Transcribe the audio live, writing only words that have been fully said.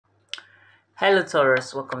Hello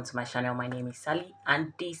Taurus, welcome to my channel. My name is Sally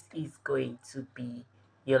and this is going to be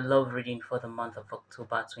your love reading for the month of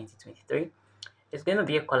October 2023. It's going to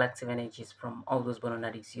be a collective energies from all those born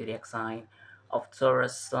under the Zodiac sign of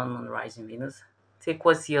Taurus, Sun, Moon, Rising, Venus. Take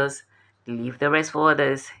what's yours, leave the rest for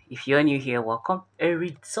others. If you're new here, welcome. A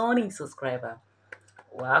returning subscriber,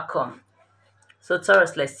 welcome. So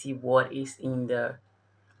Taurus, let's see what is in the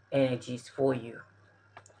energies for you.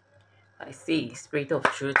 I see spirit of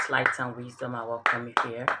truth, light and wisdom. I welcome you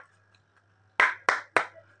here.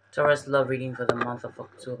 Taurus love reading for the month of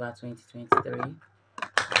October 2023.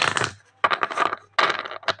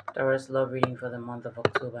 Taurus love reading for the month of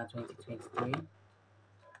October 2023.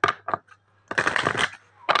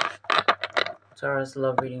 Taurus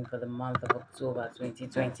love reading for the month of October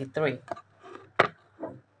 2023.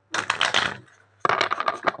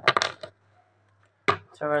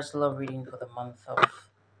 Taurus love reading for the month of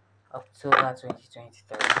October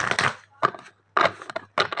 2023.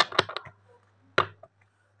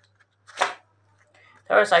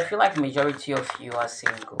 Taurus, I feel like majority of you are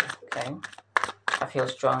single, okay? I feel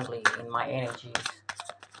strongly in my energies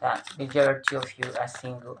that majority of you are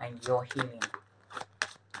single and you're healing.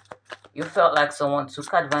 You felt like someone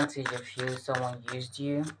took advantage of you, someone used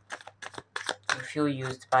you. You feel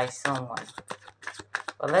used by someone.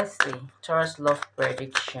 But let's see. Taurus love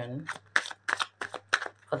prediction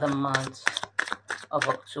for the month of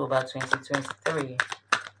October 2023.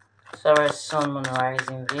 Taurus Sun, Moon,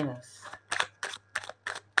 Rising, Venus.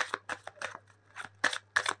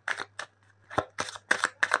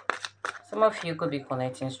 Some of you could be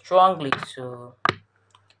connecting strongly to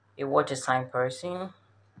a water sign person,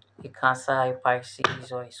 a Cancer, a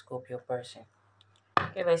Pisces, or a Scorpio person.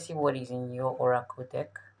 Okay, let's see what is in your oracle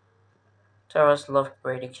deck. Taurus love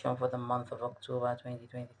prediction for the month of October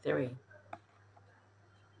 2023.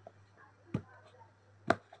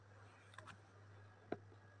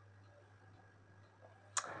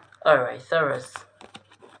 Alright, Taurus.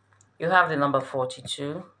 You have the number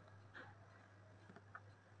 42.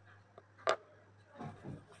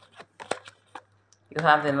 You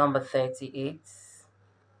have the number 38.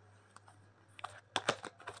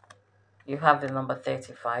 You have the number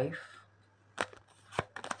 35.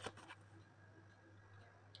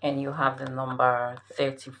 And you have the number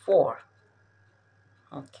 34.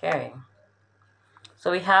 Okay.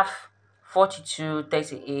 So we have 42,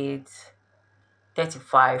 38,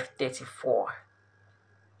 35, 34.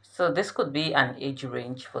 So this could be an age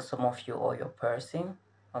range for some of you or your person.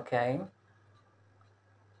 Okay.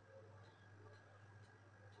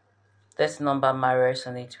 This number might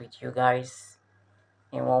resonate with you guys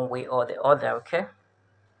in one way or the other, okay?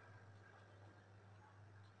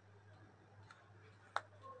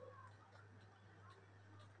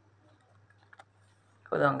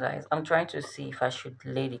 Hold on, guys. I'm trying to see if I should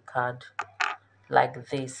lay the card like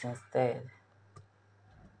this instead.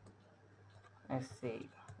 Let's see.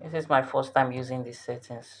 This is my first time using these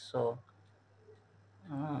settings, so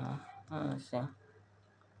let's see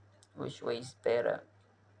which way is better.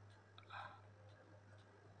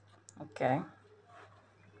 Okay.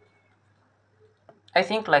 I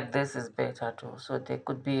think like this is better too, so there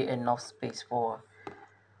could be enough space for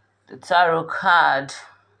the tarot card.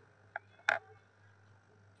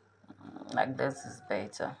 Like this is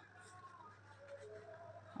better.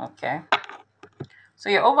 Okay. So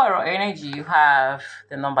your overall energy, you have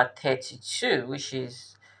the number 32, which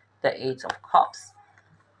is the 8 of Cups.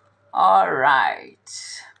 All right.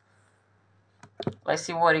 Let's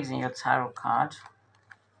see what is in your tarot card.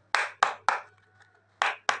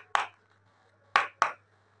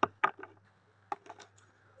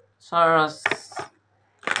 Taurus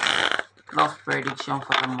love prediction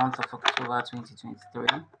for the month of October 2023.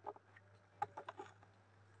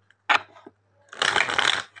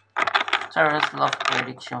 Taurus love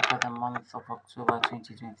prediction for the month of October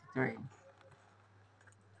 2023.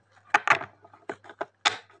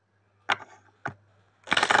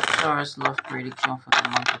 Taurus love prediction for the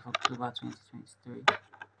month of October 2023.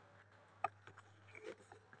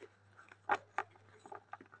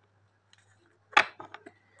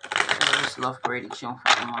 Taurus love prediction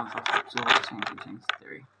for the month of October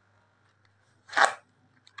 2023.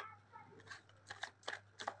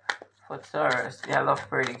 For Taurus, their love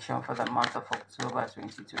prediction for the month of October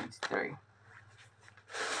 2023.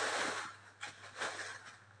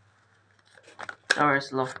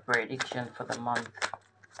 Taurus love prediction for the month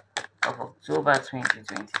of October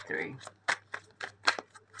 2023.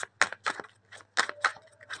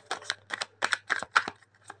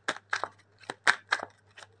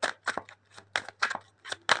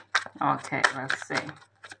 Okay, let's see.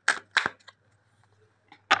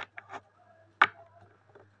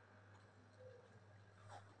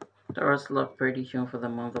 Taurus love prediction for the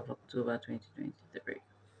month of October 2023.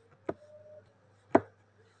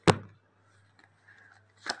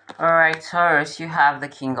 Alright, Taurus, you have the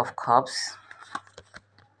King of Cups.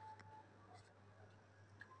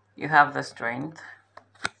 You have the Strength.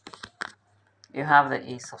 You have the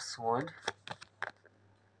Ace of Swords.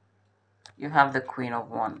 You have the Queen of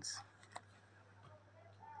Wands.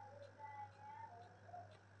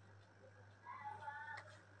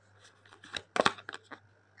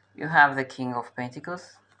 You have the King of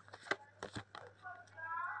Pentacles.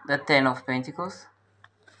 The Ten of Pentacles.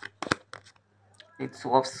 The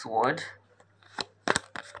Two of Swords.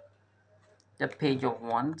 The Page of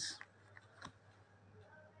Wands.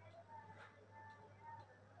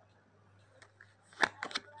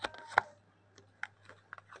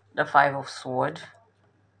 The Five of Swords.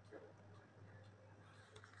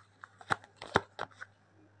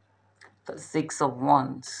 The Six of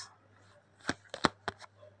Wands.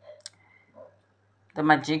 The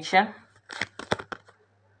Magician.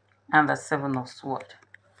 And the Seven of Swords.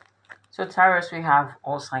 So Taurus, we have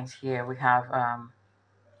all signs here. We have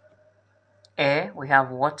air, we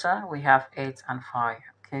have water, we have earth and fire.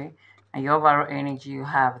 Okay, and your overall energy, you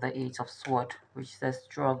have the Eight of Swords, which says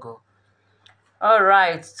struggle. All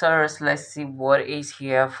right, Taurus, let's see what is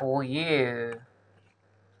here for you.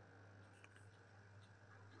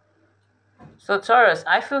 So Taurus,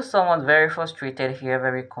 I feel someone very frustrated here,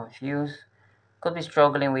 very confused. Could be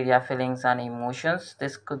struggling with their feelings and emotions.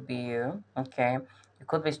 This could be you. Okay, you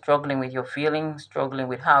could be struggling with your feelings, struggling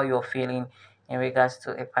with how you're feeling in regards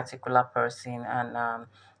to a particular person and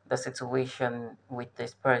the situation with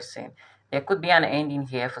this person. There could be an ending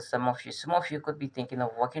here for some of you. Some of you could be thinking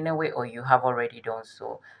of walking away, or you have already done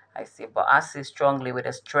so. I see, but I see strongly with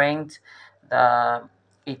the Strength, the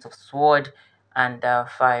Eight of Sword, and the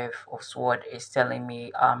Five of Sword is telling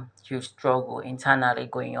me huge struggle internally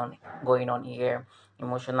going on here,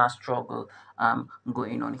 emotional struggle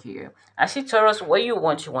going on here. I see, Taurus, what you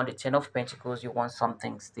want the Ten of Pentacles. You want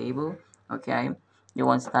something stable. Okay, you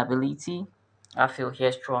want stability. I feel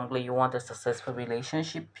here strongly you want a successful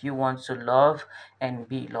relationship. You want to love and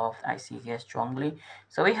be loved. I see here strongly.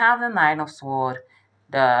 So we have the Nine of Sword,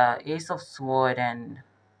 the Ace of Sword, and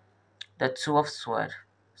the Two of Sword.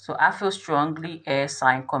 So I feel strongly air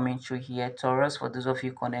sign coming through here, Taurus. For those of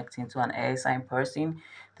you connecting to an air sign person,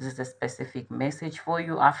 this is a specific message for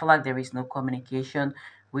you. I feel like there is no communication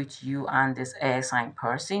with you and this air sign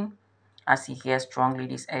person. I see here strongly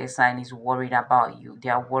this air sign is worried about you. They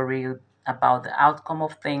are worried about the outcome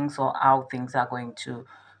of things or how things are going to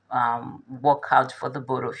work out for the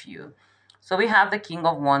both of you. So we have the King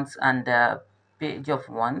of Wands and the Page of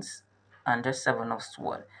Wands and the Seven of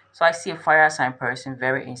Swords. So I see a fire sign person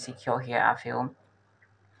very insecure here. I feel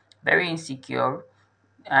very insecure.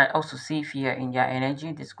 I also see fear in their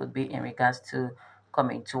energy. This could be in regards to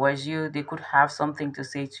coming towards you. They could have something to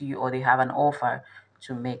say to you, or they have an offer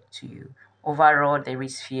to make to you. Overall, there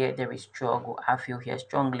is fear, there is struggle. I feel here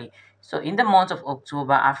strongly. So in the month of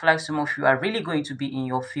October, I feel like some of you are really going to be in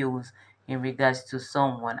your fields in regards to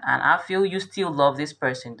someone. And I feel you still love this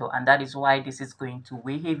person though. And that is why this is going to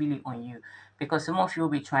weigh heavily on you. Because some of you will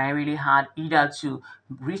be trying really hard either to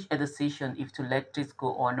reach a decision if to let this go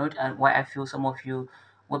or not. And why I feel some of you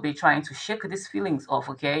will be trying to shake these feelings off.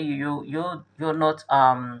 Okay, you're not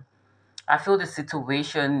I feel the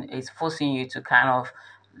situation is forcing you to kind of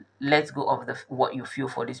let go of the what you feel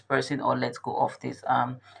for this person, or let go of this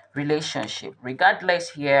relationship.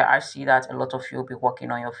 Regardless, here I see that a lot of you will be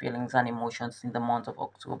working on your feelings and emotions in the month of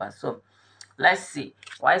October. So let's see,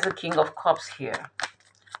 why is the King of Cups here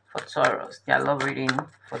for Taurus? Their love reading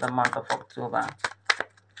for the month of October.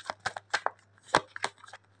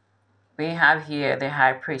 We have here the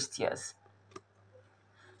High Priestess.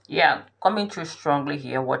 Yeah, coming through strongly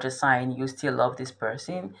here, what a sign you still love this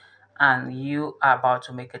person and you are about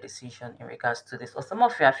to make a decision in regards to this. Or some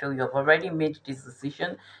of you, I feel you have already made this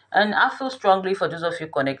decision. And I feel strongly for those of you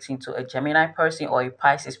connecting to a Gemini person or a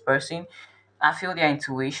Pisces person, I feel their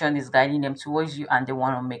intuition is guiding them towards you and they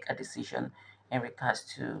want to make a decision in regards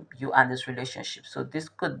to you and this relationship. So this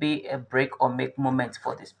could be a break or make moment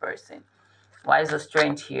for this person. Why is the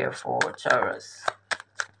Strength here for Taurus?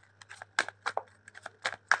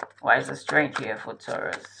 Why is the Strength here for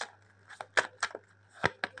Taurus?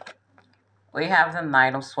 We have the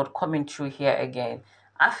Knight of Swords coming through here again.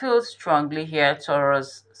 I feel strongly here,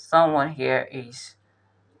 Taurus, someone here is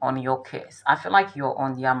on your case. I feel like you're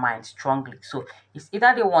on their mind strongly. So it's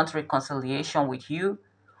either they want reconciliation with you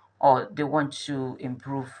or they want to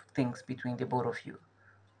improve things between the both of you.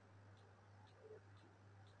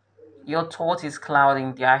 Your thought is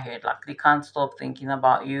clouding their head. Like they can't stop thinking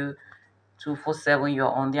about you, 24/7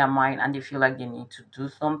 you're on their mind and they feel like they need to do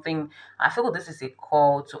something. I feel this is a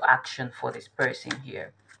call to action for this person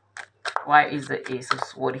here. Why is the Ace of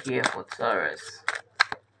Swords here for Taurus?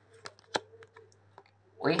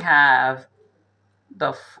 We have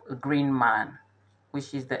the Green Man,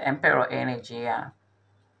 which is the Emperor energy. Yeah.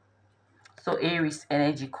 So Aries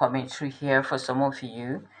energy coming through here for some of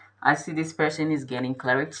you. I see this person is getting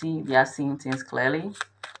clarity. They are seeing things clearly.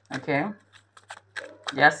 Okay.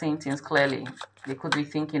 They are seeing things clearly. They could be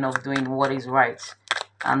thinking of doing what is right.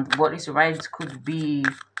 And what is right could be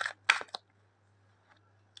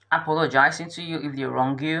apologizing to you if they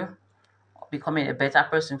wrong you, becoming a better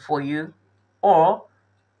person for you, or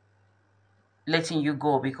letting you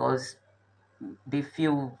go because they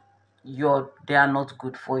feel they are not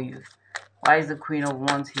good for you. Why is the Queen of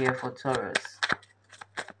Wands here for Taurus?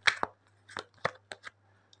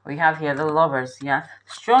 We have here the Lovers. Yeah,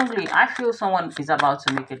 strongly I feel someone is about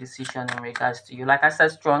to make a decision in regards to you. Like I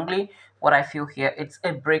said, strongly what I feel here, it's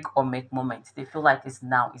a break or make moment. They feel like it's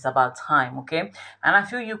now, it's about time. Okay, and I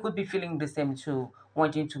feel you could be feeling the same too,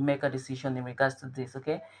 wanting to make a decision in regards to this.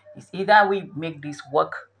 Okay, it's either we make this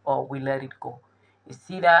work or we let it go. It's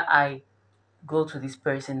either I go to this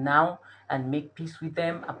person now and make peace with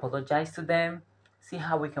them, apologize to them, see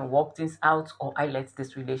how we can work things out, or I let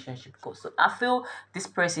this relationship go. So I feel this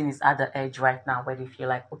person is at the edge right now where they feel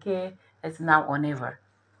like, okay, it's now or never.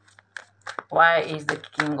 Why is the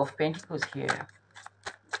King of Pentacles here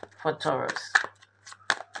for Taurus?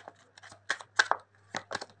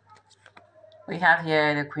 We have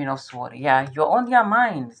here the Queen of Swords. Yeah, you're on their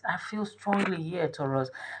minds. I feel strongly here, Taurus.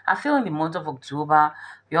 I feel in the month of October,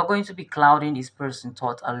 you're going to be clouding this person's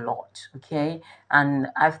thought a lot, okay? And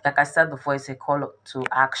like I said before, it's a call to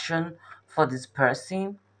action for this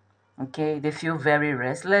person, okay? They feel very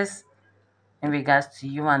restless in regards to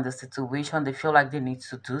you and the situation. They feel like they need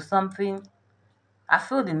to do something. I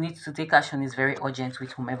feel the need to take action is very urgent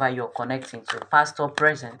with whomever you're connecting to, past or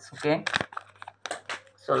present, okay?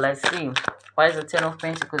 So let's see. Why is the Ten of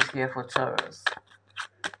Pentacles here for Taurus?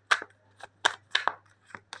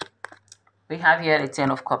 We have here the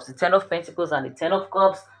Ten of Cups. The Ten of Pentacles and the Ten of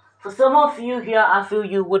Cups. For some of you here, I feel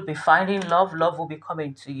you would be finding love. Love will be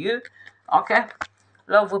coming to you. Okay?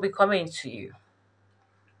 Love will be coming to you.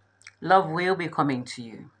 Love will be coming to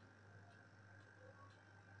you.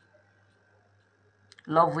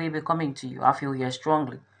 Love will be coming to you. I feel here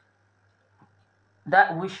strongly.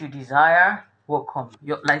 That wish you desire will come.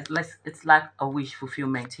 It's like a wish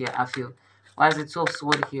fulfillment here, I feel. Why is the Two of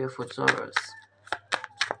Swords here for Taurus?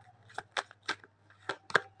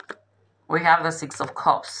 We have the Six of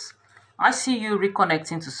Cups. I see you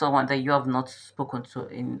reconnecting to someone that you have not spoken to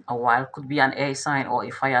in a while. Could be an air sign or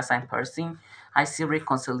a fire sign person. I see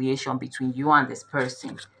reconciliation between you and this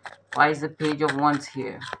person. Why is the Page of Wands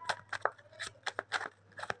here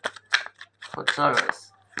for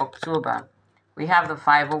Taurus? October. We have the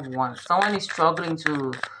Five of Wands. Someone is struggling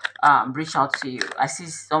to reach out to you. I see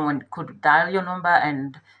someone could dial your number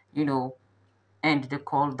and, end the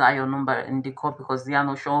call, dial your number and the call because they are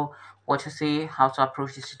not sure what to say, how to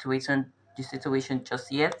approach the situation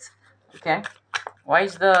just yet. Okay. Why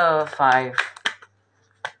is the Five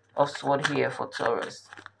of Swords here for Taurus?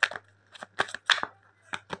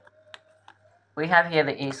 We have here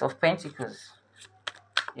the Ace of Pentacles.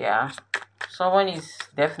 Yeah. Someone is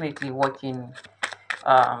definitely working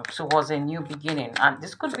towards a new beginning. And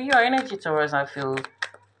this could be your energy, Taurus. I feel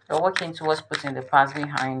you're working towards putting the past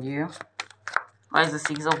behind you. Why is the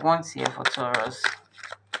Six of Wands here for Taurus?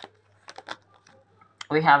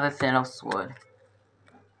 We have the Ten of Swords.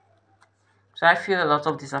 So I feel a lot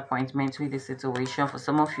of disappointment with the situation. For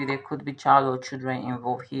some of you, there could be child or children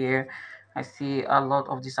involved here. I see a lot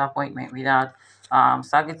of disappointment with that.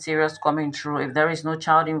 Sagittarius coming through. If there is no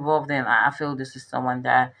child involved, then I feel this is someone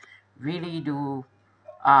that really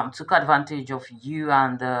took advantage of you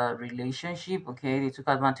and the relationship. Okay, they took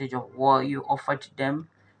advantage of what you offered to them.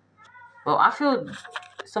 But I feel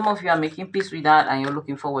some of you are making peace with that and you're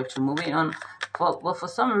looking forward to moving on. But for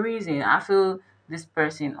some reason, I feel this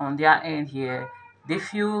person on their end here, they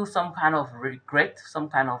feel some kind of regret, some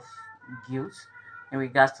kind of guilt in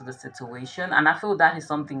regards to the situation. And I feel that is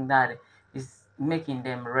something that is making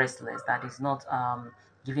them restless, that is not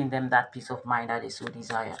giving them that peace of mind that they so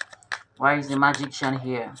desire. Why is the Magician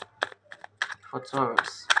here for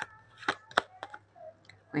Taurus?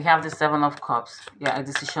 We have the Seven of Cups. Yeah, a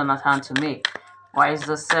decision at hand to make. Why is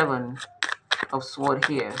the Seven of Swords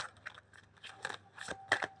here?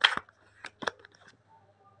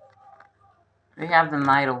 We have the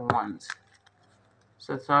Knight of Wands.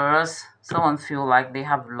 So Taurus, someone feel like they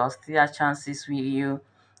have lost their chances with you.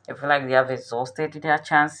 They feel like they have exhausted their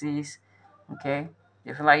chances. Okay?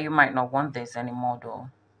 They feel like you might not want this anymore though.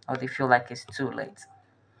 Or they feel like it's too late.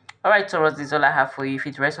 Alright, Taurus, this is all I have for you. If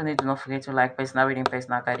it resonates, do not forget to like personal reading,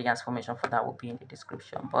 personal guidance. Information for that will be in the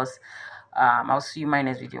description. But I'll see you in my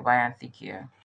next video. Bye and take care.